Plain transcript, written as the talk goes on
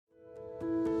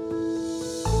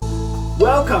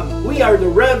Welcome. We are the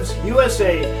Revs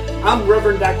USA. I'm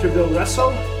Reverend Dr. Bill Russell.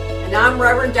 And I'm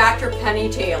Reverend Dr. Penny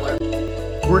Taylor.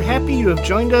 We're happy you have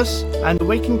joined us on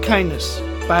Awaken Kindness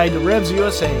by the Revs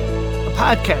USA, a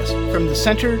podcast from the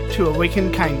Center to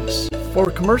Awaken Kindness.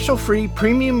 For commercial-free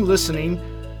premium listening,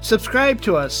 subscribe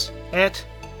to us at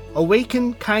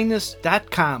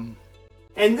awakenkindness.com.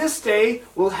 And this day,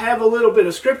 we'll have a little bit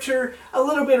of scripture, a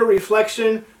little bit of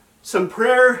reflection, some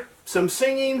prayer, some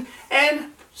singing,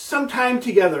 and some time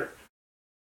together.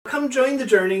 Come join the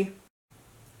journey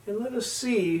and let us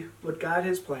see what God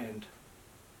has planned.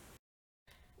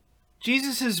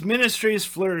 Jesus' ministry is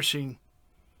flourishing.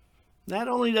 Not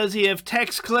only does he have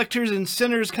tax collectors and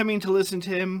sinners coming to listen to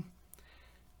him,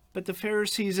 but the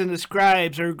Pharisees and the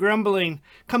scribes are grumbling,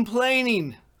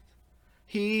 complaining.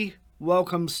 He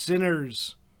welcomes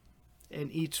sinners and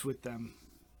eats with them.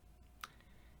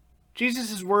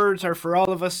 Jesus' words are for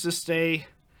all of us this day,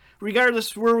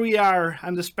 regardless where we are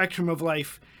on the spectrum of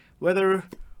life, whether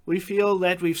we feel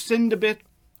that we've sinned a bit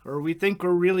or we think we're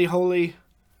really holy.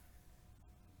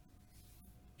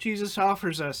 Jesus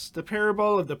offers us the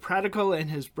parable of the prodigal and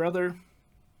his brother.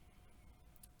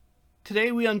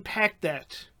 Today we unpack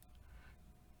that,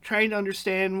 trying to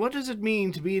understand what does it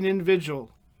mean to be an individual,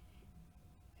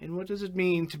 and what does it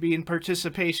mean to be in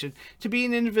participation, to be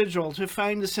an individual, to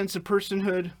find a sense of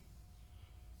personhood,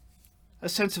 a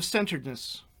sense of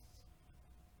centeredness.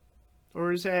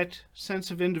 Or is that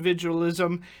sense of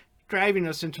individualism driving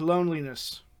us into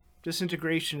loneliness,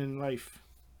 disintegration in life?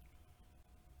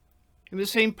 And the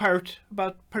same part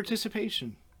about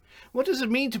participation. What does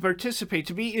it mean to participate,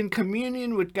 to be in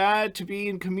communion with God, to be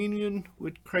in communion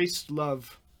with Christ's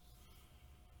love?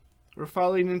 We're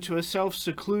falling into a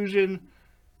self-seclusion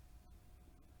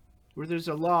where there's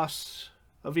a loss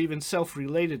of even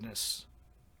self-relatedness.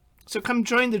 So come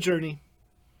join the journey.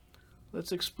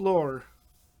 Let's explore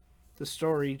the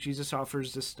story Jesus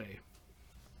offers this day.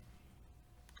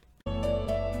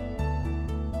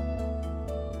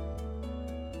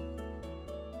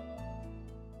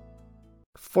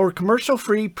 For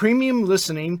commercial-free premium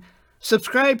listening,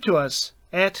 subscribe to us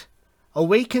at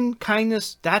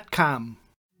awakenkindness.com.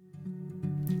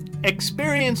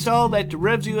 Experience all that the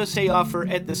Revs USA offer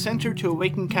at the Center to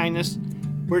Awaken Kindness,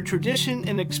 where tradition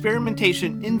and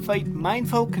experimentation invite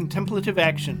mindful contemplative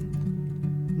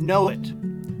action. Know it.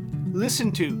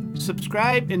 Listen to,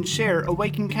 subscribe, and share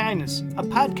Awaken Kindness, a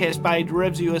podcast by the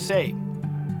Revs USA.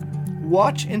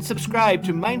 Watch and subscribe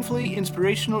to mindfully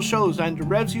inspirational shows on the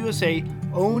Revs USA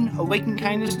own Awaken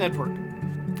Kindness Network.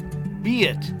 Be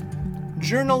it.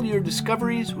 Journal your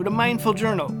discoveries with a mindful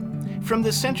journal from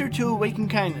the Center to Awaken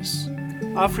Kindness,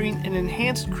 offering an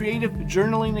enhanced creative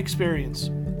journaling experience.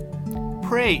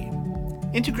 Pray.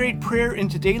 Integrate prayer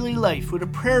into daily life with a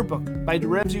prayer book by the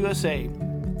Revs USA.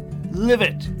 Live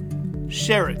it.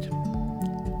 Share it.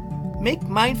 Make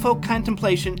mindful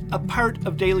contemplation a part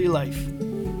of daily life.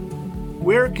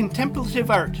 Wear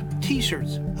contemplative art,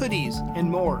 t-shirts, hoodies,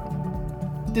 and more.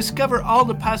 Discover all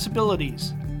the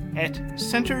possibilities at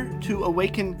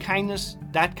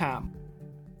centertoawakenkindness.com.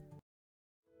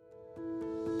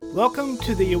 Welcome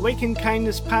to the Awaken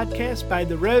Kindness podcast by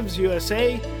the Revs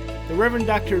USA, the Reverend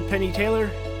Dr. Penny Taylor,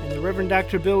 and the Reverend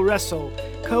Dr. Bill Russell,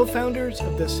 co-founders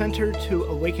of the Center to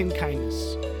Awaken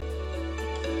Kindness.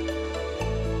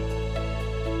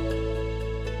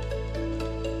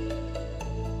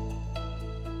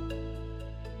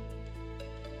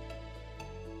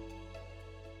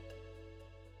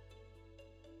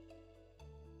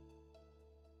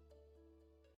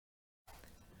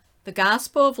 The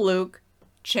Gospel of Luke,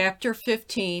 chapter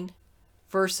 15,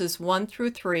 verses 1 through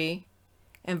 3,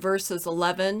 and verses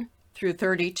 11 through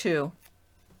 32.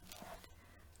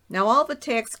 Now all the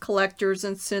tax collectors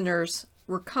and sinners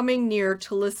were coming near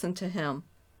to listen to him.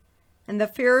 And the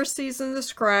Pharisees and the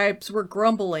scribes were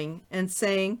grumbling and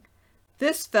saying,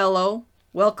 "This fellow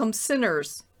welcomes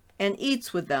sinners and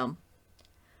eats with them."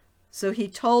 So he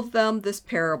told them this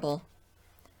parable.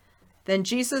 Then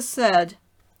Jesus said,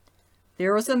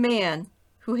 "There was a man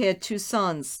who had 2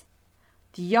 sons.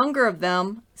 The younger of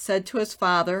them said to his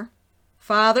father,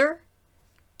 'Father,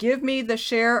 give me the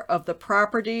share of the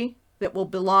property that will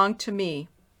belong to me.'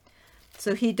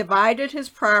 So he divided his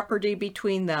property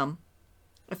between them.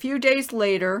 A few days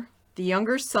later, the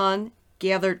younger son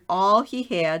gathered all he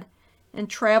had and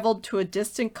traveled to a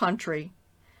distant country,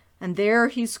 and there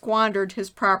he squandered his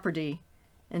property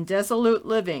in dissolute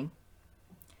living.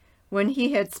 When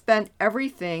he had spent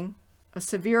everything, a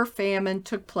severe famine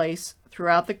took place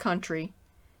throughout the country,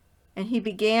 and he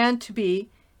began to be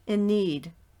in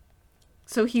need.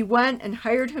 So he went and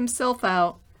hired himself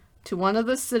out to one of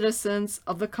the citizens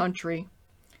of the country,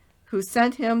 who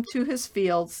sent him to his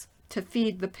fields to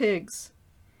feed the pigs.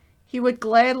 He would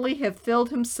gladly have filled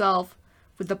himself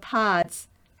with the pods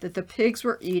that the pigs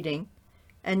were eating,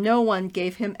 and no one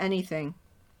gave him anything.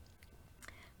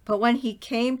 But when he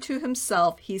came to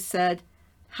himself, he said,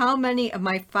 "How many of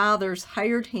my father's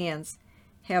hired hands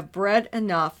have bread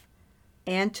enough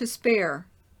and to spare,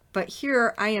 but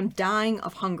here I am dying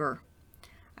of hunger.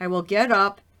 I will get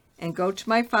up and go to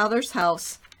my father's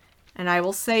house, and I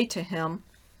will say to him,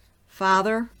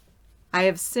 'Father, I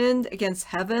have sinned against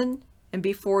heaven and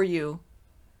before you.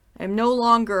 I am no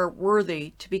longer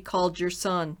worthy to be called your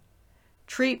son.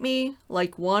 Treat me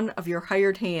like one of your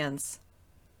hired hands.'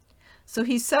 So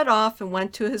he set off and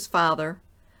went to his father.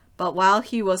 But while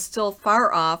he was still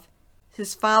far off,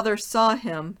 his father saw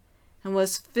him and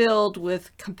was filled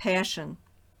with compassion.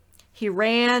 He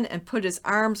ran and put his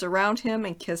arms around him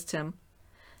and kissed him.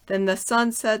 Then the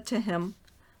son said to him,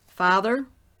 'Father,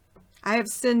 I have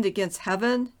sinned against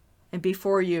heaven and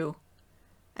before you.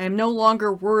 I am no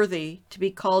longer worthy to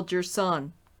be called your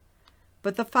son.'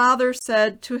 But the father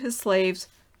said to his slaves,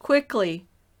 'Quickly,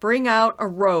 bring out a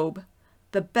robe,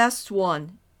 the best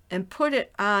one, and put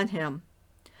it on him.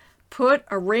 Put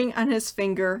a ring on his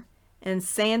finger and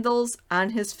sandals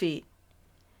on his feet.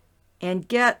 And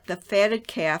get the fatted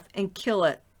calf and kill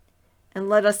it. And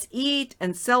let us eat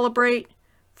and celebrate,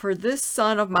 for this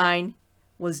son of mine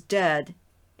was dead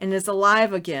and is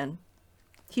alive again.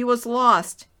 He was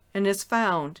lost and is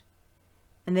found.'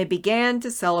 And they began to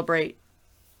celebrate.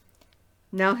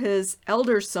 Now his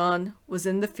elder son was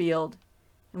in the field,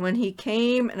 and when he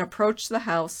came and approached the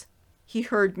house, he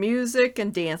heard music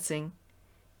and dancing.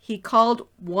 He called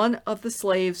one of the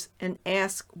slaves and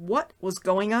asked what was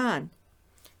going on.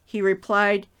 He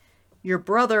replied, 'Your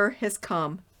brother has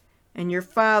come, and your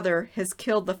father has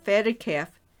killed the fatted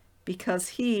calf, because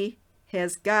he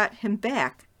has got him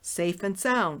back safe and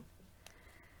sound.'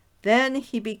 Then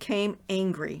he became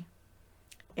angry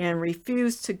and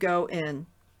refused to go in.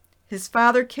 His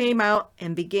father came out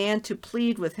and began to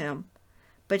plead with him.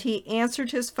 But he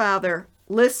answered his father,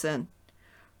 'Listen,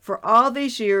 for all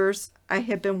these years I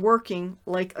have been working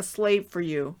like a slave for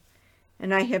you,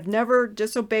 and I have never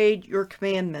disobeyed your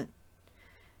commandment.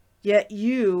 Yet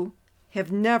you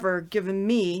have never given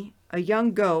me a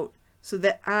young goat so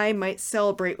that I might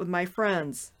celebrate with my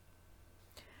friends.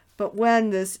 But when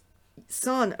this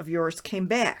son of yours came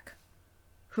back,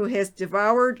 who has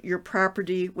devoured your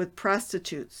property with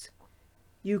prostitutes,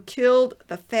 you killed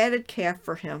the fatted calf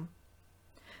for him.'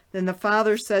 Then the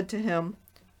father said to him,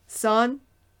 'Son,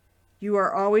 you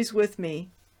are always with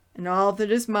me, and all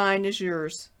that is mine is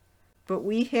yours. But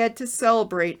we had to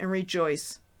celebrate and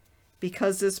rejoice,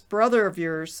 because this brother of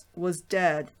yours was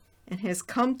dead and has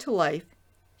come to life.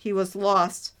 He was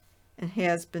lost and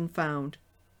has been found.'"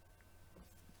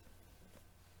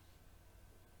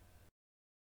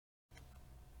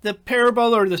 The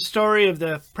parable or the story of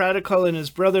the prodigal and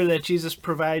his brother that Jesus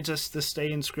provides us this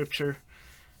day in Scripture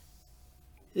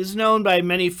is known by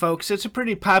many folks. It's a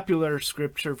pretty popular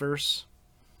Scripture verse.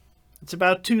 It's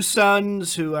about two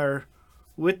sons who are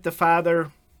with the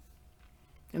father,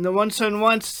 and the one son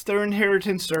wants their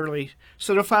inheritance early.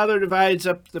 So the father divides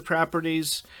up the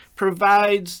properties,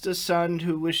 provides the son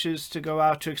who wishes to go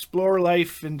out to explore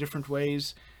life in different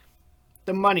ways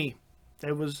the money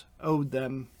that was owed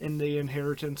them in the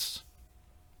inheritance.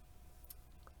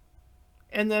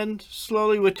 And then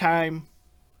slowly with time,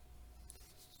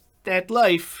 that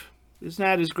life is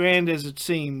not as grand as it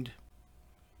seemed.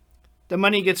 The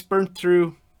money gets burnt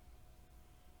through,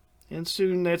 and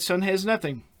soon that son has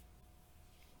nothing,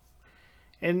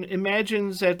 and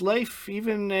imagines that life,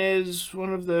 even as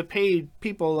one of the paid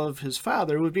people of his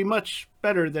father, would be much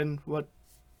better than what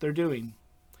they're doing,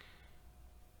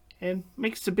 and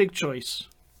makes the big choice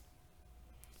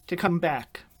to come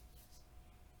back,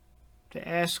 to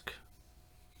ask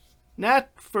not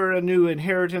for a new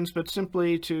inheritance, but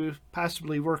simply to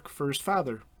possibly work for his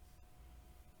father.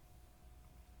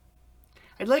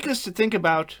 I'd like us to think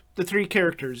about the three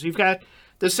characters. You've got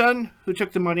the son who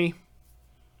took the money,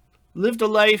 lived a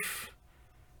life,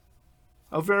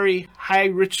 a very high,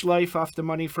 rich life off the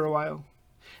money for a while.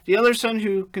 The other son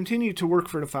who continued to work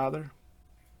for the father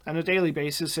on a daily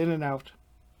basis, in and out.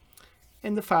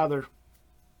 And the father.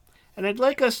 And I'd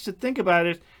like us to think about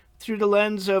it through the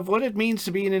lens of what it means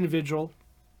to be an individual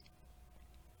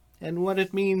and what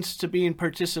it means to be in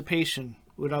participation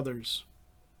with others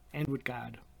and with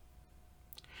God.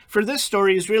 For this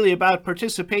story is really about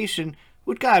participation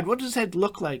with God. What does that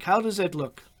look like? How does that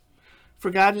look?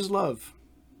 For God is love.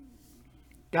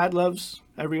 God loves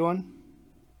everyone.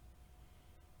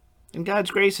 And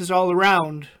God's grace is all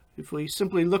around if we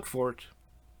simply look for it.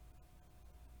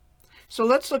 So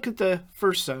let's look at the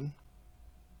first son.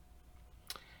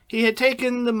 He had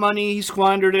taken the money, he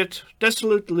squandered it,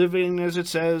 dissolute living, as it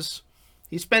says.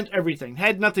 He spent everything,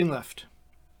 had nothing left.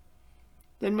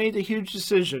 Then made the huge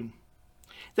decision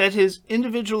that his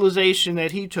individualization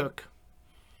that he took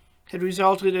had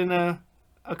resulted in a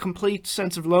complete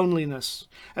sense of loneliness,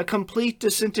 a complete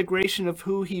disintegration of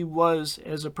who he was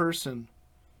as a person.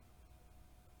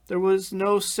 There was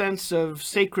no sense of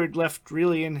sacred left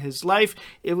really in his life.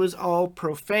 It was all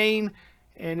profane,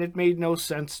 and it made no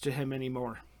sense to him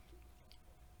anymore.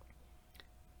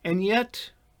 And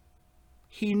yet,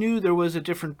 he knew there was a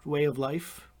different way of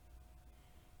life.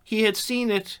 He had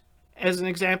seen it as an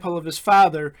example of his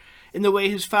father, in the way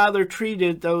his father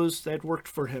treated those that worked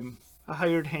for him, a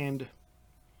hired hand.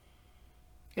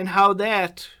 And how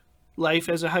that life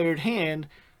as a hired hand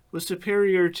was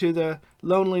superior to the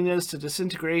loneliness, the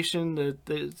disintegration,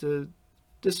 the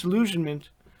disillusionment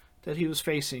that he was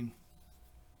facing.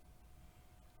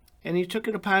 And he took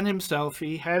it upon himself.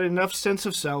 He had enough sense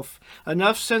of self,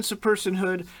 enough sense of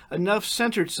personhood, enough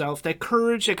centered self, that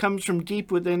courage that comes from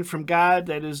deep within, from God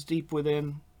that is deep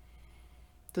within,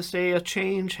 to say a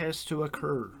change has to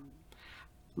occur.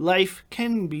 Life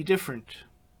can be different.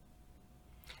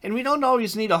 And we don't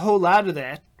always need a whole lot of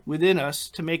that within us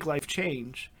to make life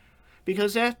change,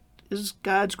 because that is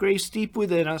God's grace deep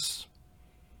within us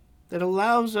that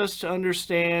allows us to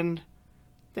understand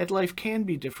that life can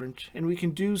be different and we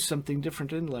can do something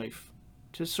different in life.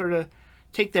 To sort of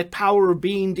take that power of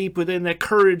being deep within, that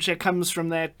courage that comes from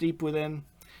that deep within,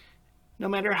 no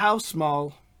matter how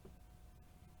small,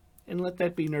 and let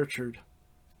that be nurtured.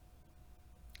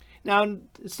 Now,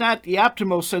 it's not the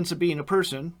optimal sense of being a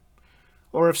person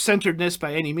or of centeredness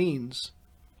by any means,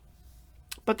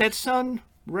 but that son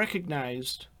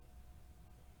recognized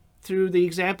through the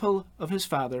example of his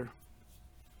father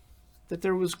that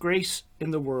there was grace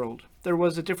in the world. There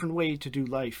was a different way to do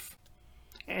life.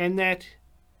 And that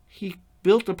he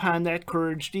built upon that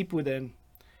courage deep within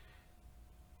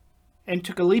and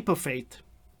took a leap of faith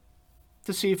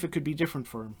to see if it could be different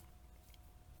for him.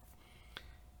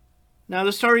 Now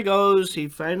the story goes, he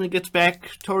finally gets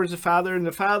back towards the father, and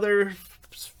the father,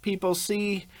 people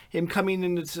see him coming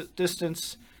in the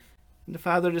distance, and the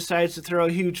father decides to throw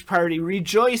a huge party,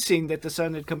 rejoicing that the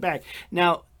son had come back.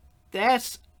 Now,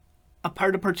 that's a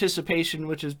part of participation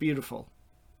which is beautiful.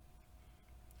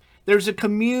 There's a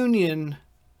communion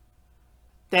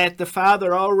that the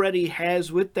father already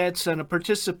has with that son, a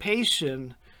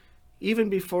participation even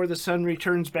before the son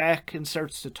returns back and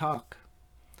starts to talk.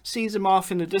 Sees him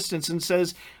off in the distance and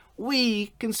says,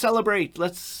 we can celebrate.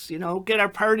 Let's, get our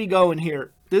party going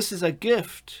here. This is a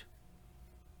gift.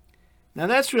 Now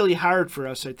that's really hard for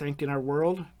us, I think, in our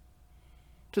world,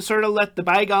 to sort of let the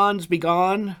bygones be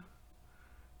gone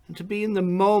and to be in the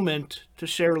moment to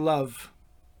share love.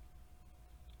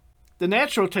 The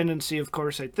natural tendency, of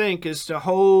course, I think, is to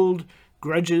hold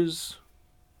grudges,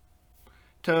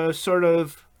 to sort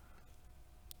of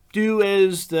do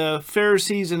as the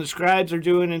Pharisees and the scribes are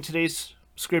doing in today's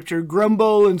scripture,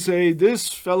 grumble and say, this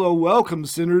fellow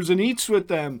welcomes sinners and eats with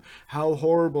them. How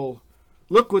horrible.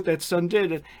 Look what that son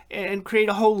did. And create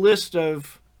a whole list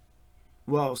of,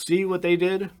 well, see what they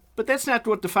did? But that's not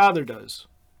what the father does.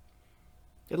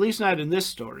 At least not in this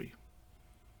story.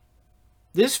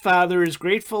 This father is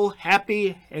grateful,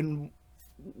 happy, and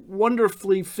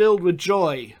wonderfully filled with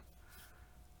joy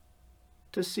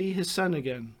to see his son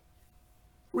again.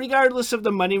 Regardless of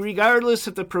the money, regardless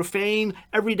of the profane,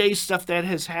 everyday stuff that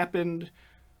has happened,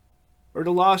 or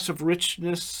the loss of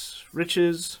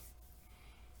riches.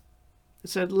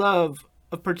 It's that love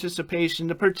of participation,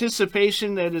 the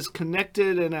participation that is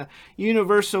connected in a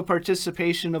universal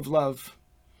participation of love.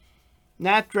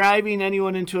 Not driving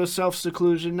anyone into a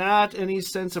self-seclusion, not any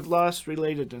sense of lost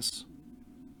relatedness.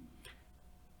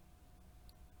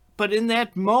 But in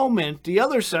that moment, the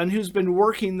other son, who's been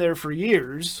working there for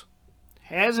years,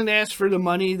 hasn't asked for the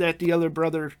money that the other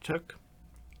brother took,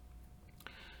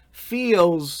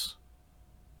 feels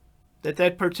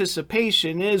that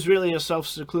participation is really a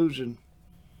self-seclusion.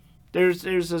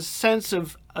 There's a sense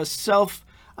of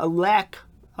a lack,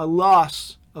 a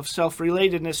loss of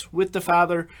self-relatedness with the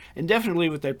father and definitely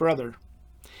with that brother.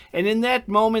 And in that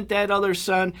moment, that other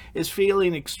son is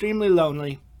feeling extremely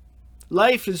lonely.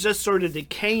 Life is just sort of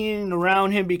decaying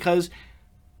around him because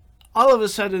all of a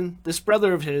sudden, this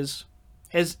brother of his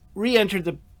has re-entered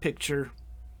the picture,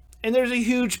 and there's a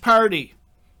huge party.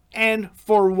 And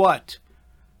for what?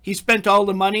 He spent all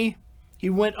the money, he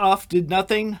went off, did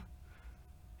nothing,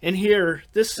 and here,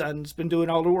 this son's been doing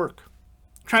all the work,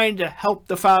 trying to help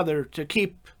the father to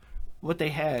keep what they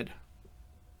had.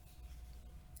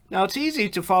 Now, it's easy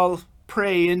to fall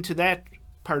prey into that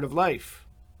part of life,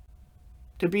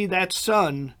 to be that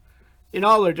son in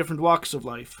all our different walks of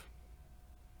life,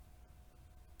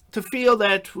 to feel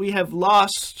that we have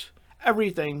lost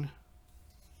everything,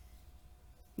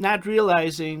 not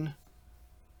realizing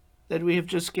that we have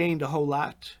just gained a whole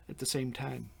lot at the same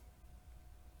time.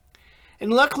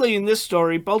 And luckily in this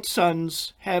story, both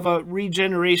sons have a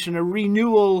regeneration, a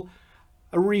renewal,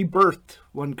 a rebirth,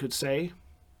 one could say.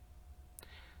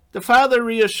 The father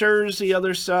reassures the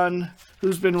other son,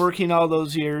 who's been working all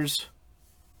those years,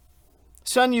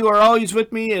 "Son, you are always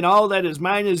with me, and all that is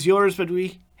mine is yours, but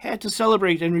we had to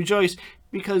celebrate and rejoice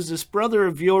because this brother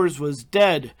of yours was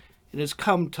dead and has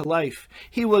come to life.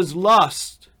 He was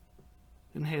lost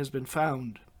and has been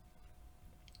found."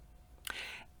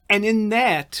 And in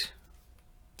that,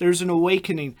 there's an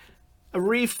awakening, a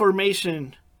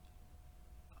reformation,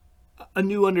 a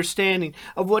new understanding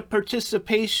of what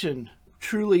participation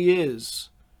truly is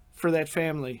for that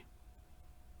family.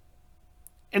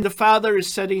 And the father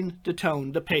is setting the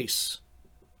tone, the pace,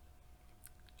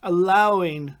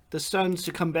 allowing the sons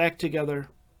to come back together,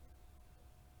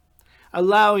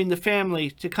 allowing the family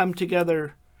to come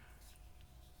together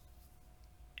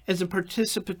as a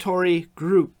participatory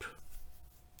group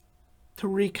to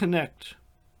reconnect,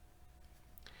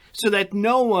 so that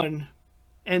no one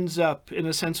ends up in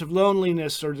a sense of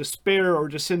loneliness or despair or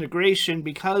disintegration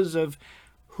because of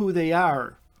who they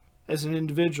are as an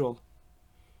individual,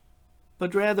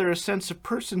 but rather a sense of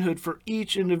personhood for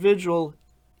each individual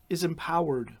is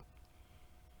empowered.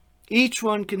 Each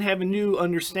one can have a new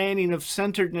understanding of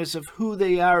centeredness of who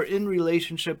they are in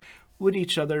relationship with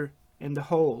each other and the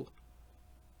whole.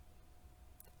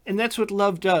 And that's what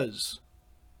love does.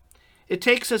 It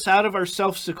takes us out of our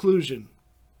self-seclusion.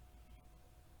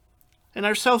 And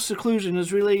our self-seclusion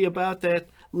is really about that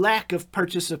lack of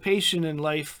participation in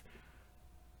life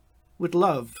with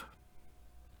love.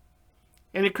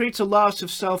 And it creates a loss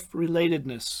of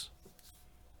self-relatedness.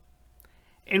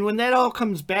 And when that all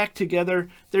comes back together,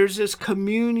 there's this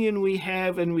communion we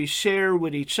have and we share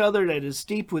with each other that is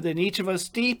deep within each of us,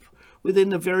 deep within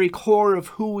the very core of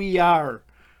who we are.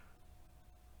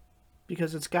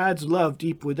 Because it's God's love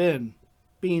deep within,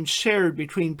 being shared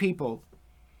between people.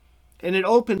 And it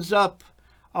opens up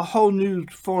a whole new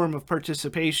form of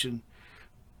participation.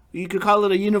 You could call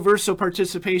it a universal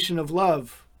participation of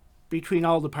love between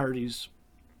all the parties.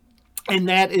 And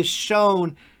that is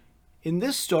shown in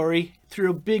this story through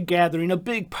a big gathering, a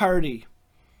big party.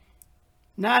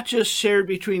 Not just shared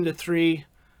between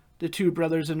the two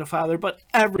brothers and the father, but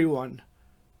everyone.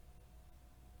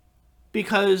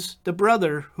 Because the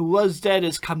brother who was dead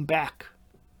has come back.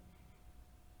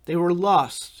 They were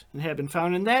lost and have been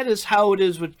found. And that is how it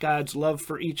is with God's love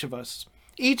for each of us.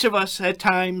 Each of us at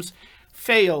times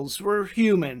fails. We're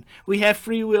human. We have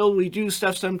free will. We do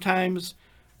stuff sometimes.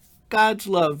 God's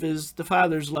love is the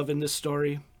Father's love in this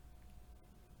story.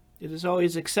 It is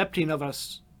always accepting of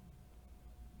us.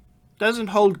 Doesn't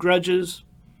hold grudges.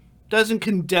 Doesn't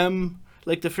condemn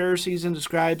like the Pharisees and the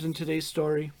scribes in today's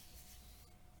story.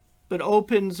 But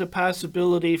opens a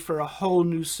possibility for a whole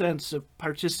new sense of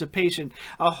participation,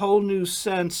 a whole new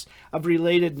sense of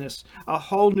relatedness, a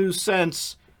whole new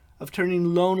sense of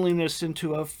turning loneliness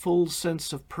into a full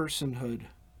sense of personhood.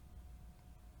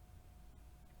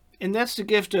 And that's the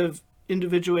gift of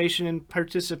individuation and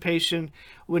participation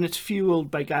when it's fueled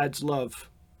by God's love.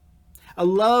 A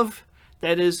love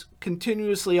that is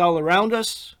continuously all around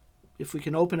us, if we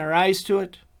can open our eyes to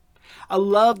it. A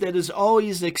love that is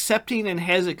always accepting and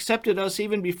has accepted us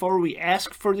even before we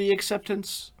ask for the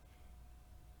acceptance.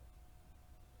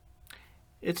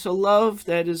 It's a love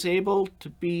that is able to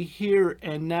be here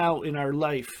and now in our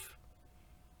life.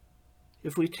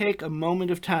 If we take a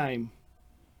moment of time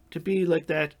to be like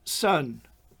that son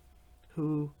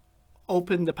who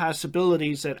opened the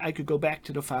possibilities that I could go back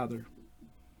to the Father.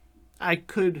 I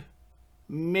could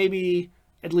maybe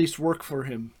at least work for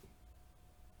him.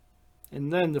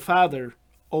 And then the Father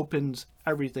opens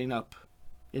everything up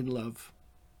in love.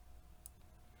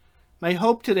 My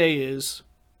hope today is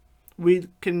we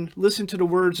can listen to the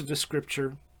words of the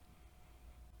Scripture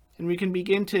and we can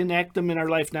begin to enact them in our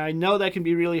life. Now, I know that can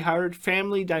be really hard.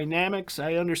 Family dynamics,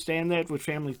 I understand that with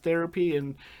family therapy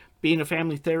and being a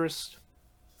family theorist.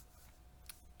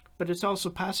 But it's also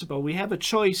possible. We have a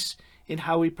choice in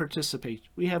how we participate.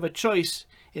 We have a choice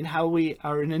in how we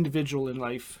are an individual in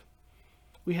life.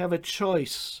 We have a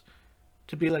choice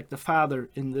to be like the Father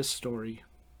in this story.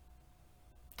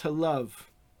 To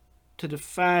love. To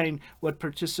define what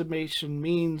participation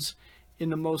means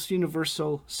in the most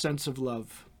universal sense of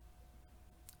love.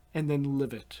 And then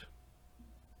live it.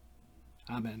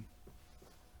 Amen.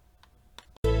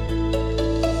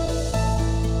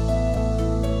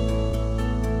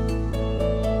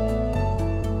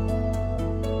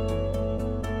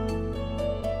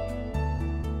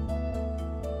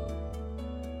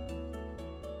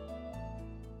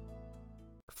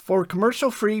 For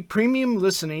commercial-free premium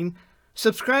listening,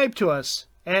 subscribe to us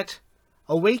at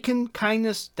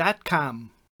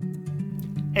awakenkindness.com.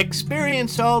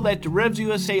 Experience all that the Revs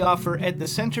USA offer at the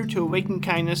Center to Awaken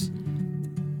Kindness.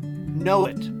 Know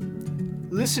it.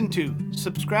 Listen to,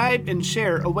 subscribe, and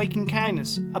share Awaken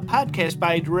Kindness, a podcast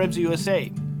by the Revs USA.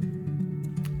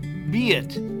 Be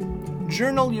it.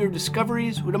 Journal your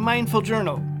discoveries with a mindful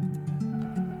journal.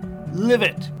 Live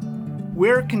it.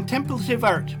 Wear contemplative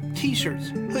art,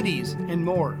 t-shirts, hoodies, and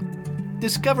more.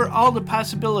 Discover all the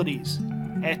possibilities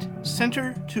at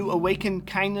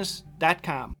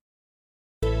centertoawakenkindness.com.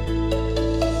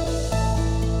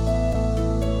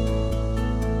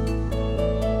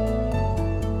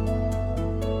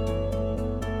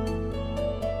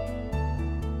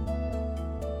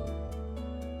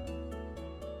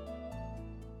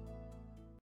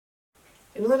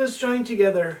 And let us join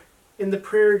together in the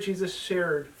prayer Jesus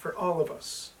shared for all of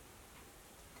us.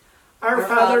 Our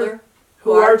Father,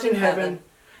 who art in heaven,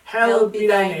 hallowed be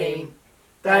thy name.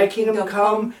 Thy kingdom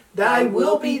come, thy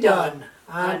will be done,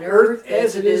 on earth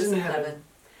as it is in heaven.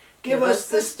 Give us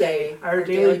this day our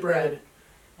daily bread,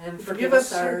 and forgive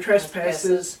us our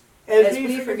trespasses, as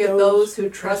we forgive those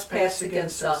who trespass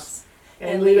against us.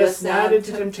 And lead us not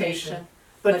into temptation,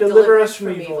 but deliver us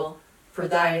from evil. For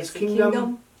thine is the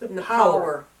kingdom, the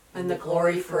power, and the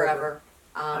glory forever.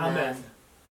 Amen.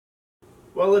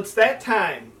 Well, it's that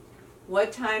time.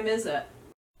 What time is it?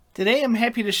 Today I'm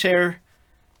happy to share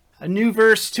a new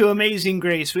verse to Amazing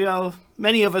Grace.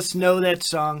 Many of us know that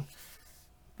song.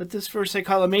 But this verse I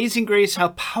call Amazing Grace, how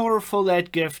powerful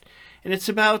that gift. And it's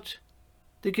about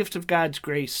the gift of God's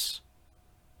grace.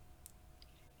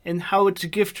 And how it's a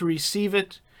gift to receive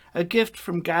it. A gift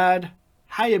from God,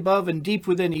 high above and deep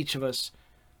within each of us.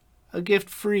 A gift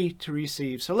free to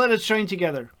receive. So let us join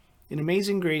together in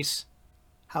Amazing Grace,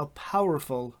 how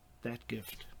powerful that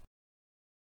gift.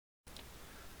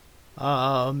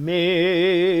 Amazing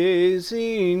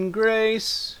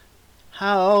grace,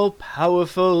 how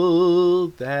powerful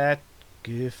that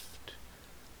gift.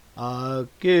 A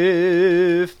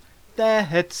gift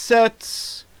that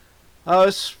sets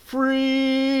us free.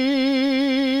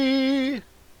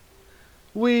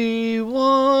 We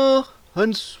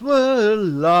once were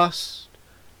lost,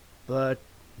 but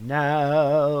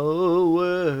now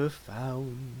we're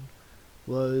found.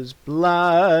 Was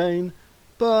blind,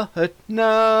 but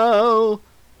now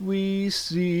we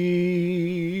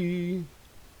see.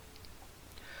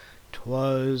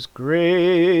 'Twas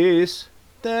grace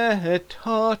that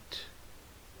taught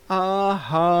our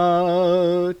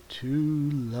heart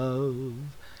to love,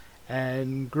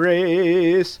 and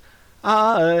grace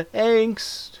our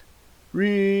angst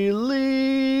relieved.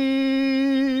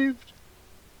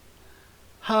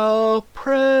 How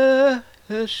precious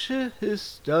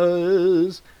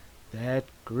does that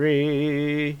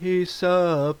grace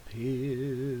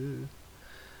appear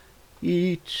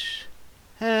each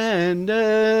and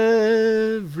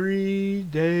every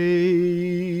day.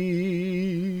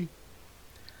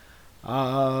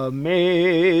 Amazing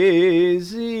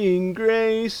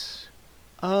grace,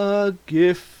 a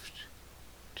gift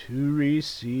to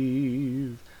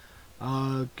receive,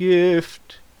 a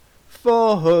gift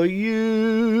for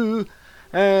you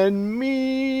and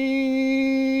me.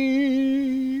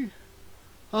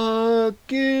 A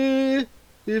gift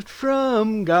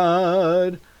from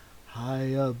God,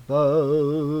 high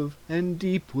above and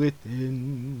deep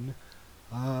within.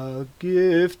 A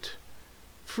gift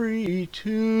free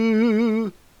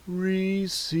to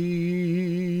receive.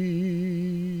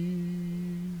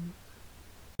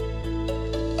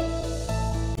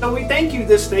 So we thank you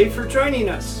this day for joining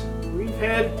us. We've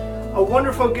had a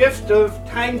wonderful gift of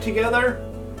time together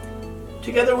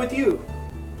with you.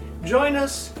 Join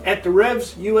us at the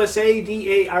Revs USA,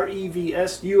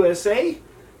 DAREVS USA,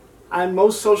 on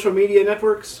most social media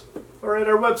networks, or at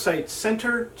our website,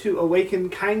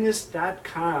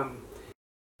 centertoawakenkindness.com.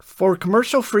 For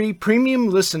commercial-free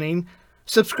premium listening,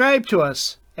 subscribe to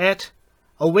us at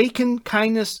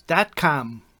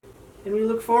awakenkindness.com. And we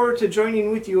look forward to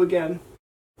joining with you again.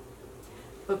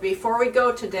 But before we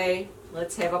go today,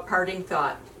 let's have a parting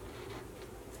thought.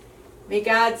 May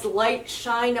God's light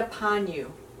shine upon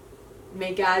you.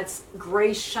 May God's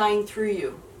grace shine through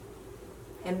you.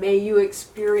 And may you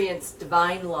experience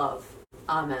divine love.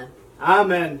 Amen.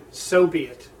 Amen. So be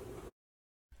it.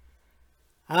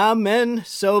 Amen.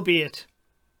 So be it.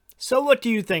 So what do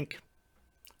you think?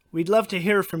 We'd love to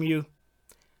hear from you.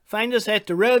 Find us at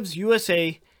the Revs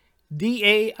USA,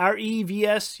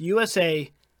 DAREVS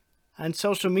USA, on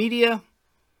social media,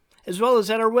 as well as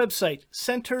at our website,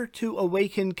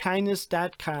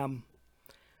 centertoawakenkindness.com.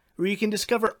 where you can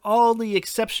discover all the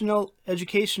exceptional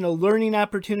educational learning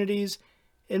opportunities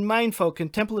and mindful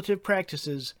contemplative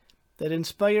practices that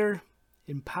inspire,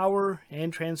 empower,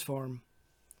 and transform.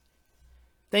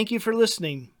 Thank you for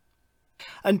listening.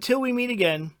 Until we meet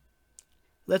again,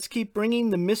 let's keep bringing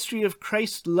the mystery of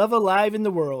Christ's love alive in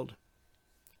the world.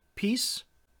 Peace,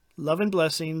 love, and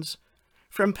blessings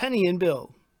from Penny and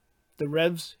Bill, the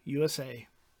Revs USA.